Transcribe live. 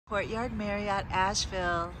Courtyard Marriott,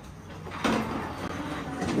 Asheville.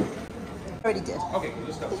 Already did. Okay, we'll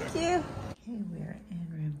just go. Thank you. Okay, we're in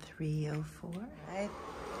room 304.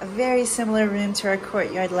 A very similar room to our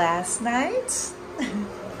Courtyard last night.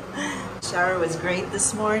 Shower was great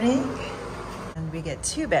this morning. And we get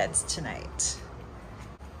 2 beds tonight.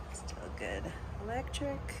 Still good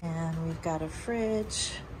electric. And we've got a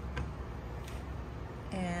fridge.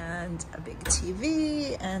 And a big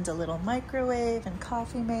TV and a little microwave and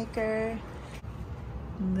coffee maker.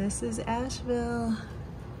 And this is Asheville.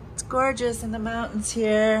 It's gorgeous in the mountains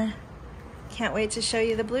here. Can't wait to show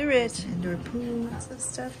you the Blue Ridge. Indoor pool, lots of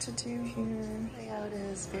stuff to do here. Layout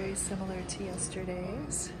is very similar to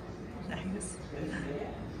yesterday's. Nice.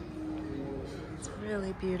 It's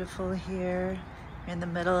really beautiful here. We're in the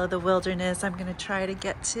middle of the wilderness. I'm gonna try to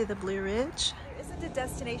get to the Blue Ridge. There isn't a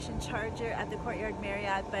destination charger at the Courtyard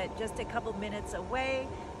Marriott, but just a couple minutes away,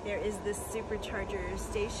 there is this supercharger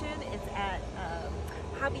station. It's at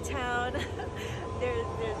Hobbytown.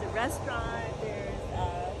 There's a restaurant, there's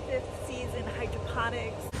 5th season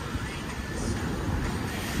hydroponics.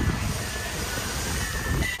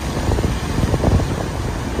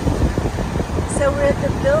 So we're at the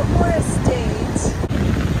Biltmore Estate.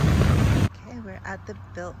 Okay, we're at the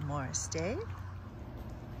Biltmore Estate.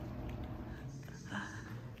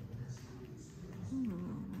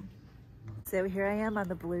 So here I am on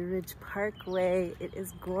the Blue Ridge Parkway. It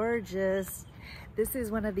is gorgeous. This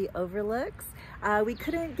is one of the overlooks. We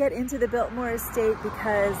couldn't get into the Biltmore Estate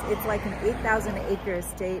because it's like an 8,000 acre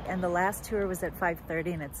estate, and the last tour was at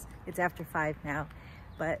 5:30, and it's after 5 now.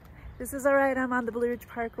 But this is all right. I'm on the Blue Ridge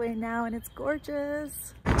Parkway now, and it's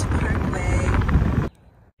gorgeous. Parkway.